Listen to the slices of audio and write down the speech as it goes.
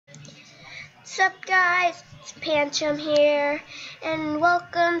What's up, guys? It's Pancham here, and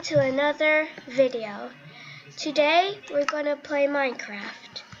welcome to another video. Today we're gonna play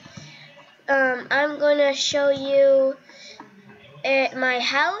Minecraft. I'm gonna show you my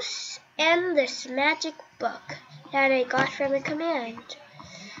house and this magic book that I got from a command.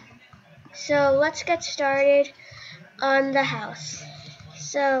 So let's get started on the house.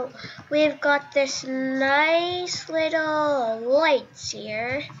 So we've got this nice little lights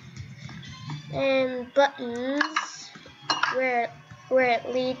here and buttons where it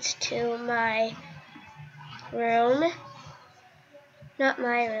leads to my room. Not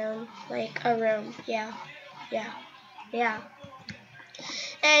my room, like a room. Yeah.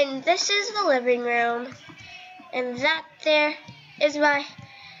 And this is the living room, and that there is my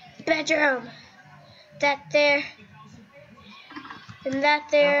bedroom. That there and that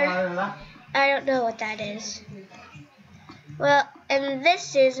there, I don't know what that is. Well, and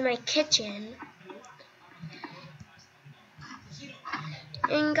this is my kitchen.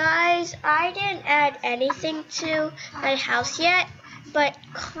 And guys, I didn't add anything to my house yet, but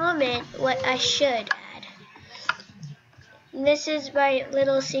comment what I should add. And this is my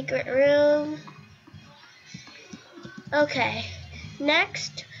little secret room. Okay,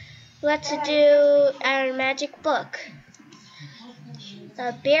 next, let's do our magic book.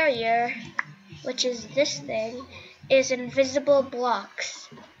 A barrier, which is this thing, is invisible blocks.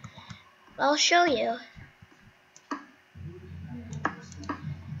 I'll show you.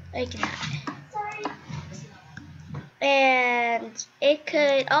 Like that. And it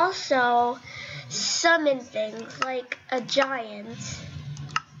could also summon things like a giant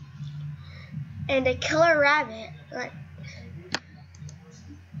and a killer rabbit, like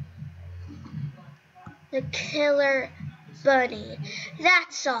the killer bunny.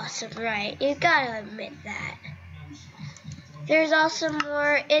 That's awesome, right? You gotta admit that. There's also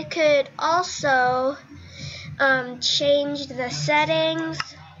more. It could also change the settings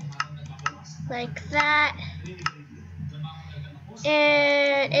like that.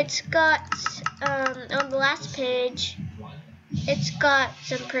 And it's got on the last page, it's got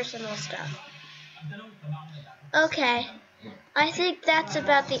some personal stuff. Okay, I think that's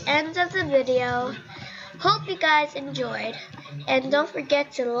about the end of the video. Hope you guys enjoyed, and don't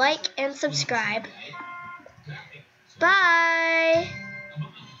forget to like and subscribe. Bye!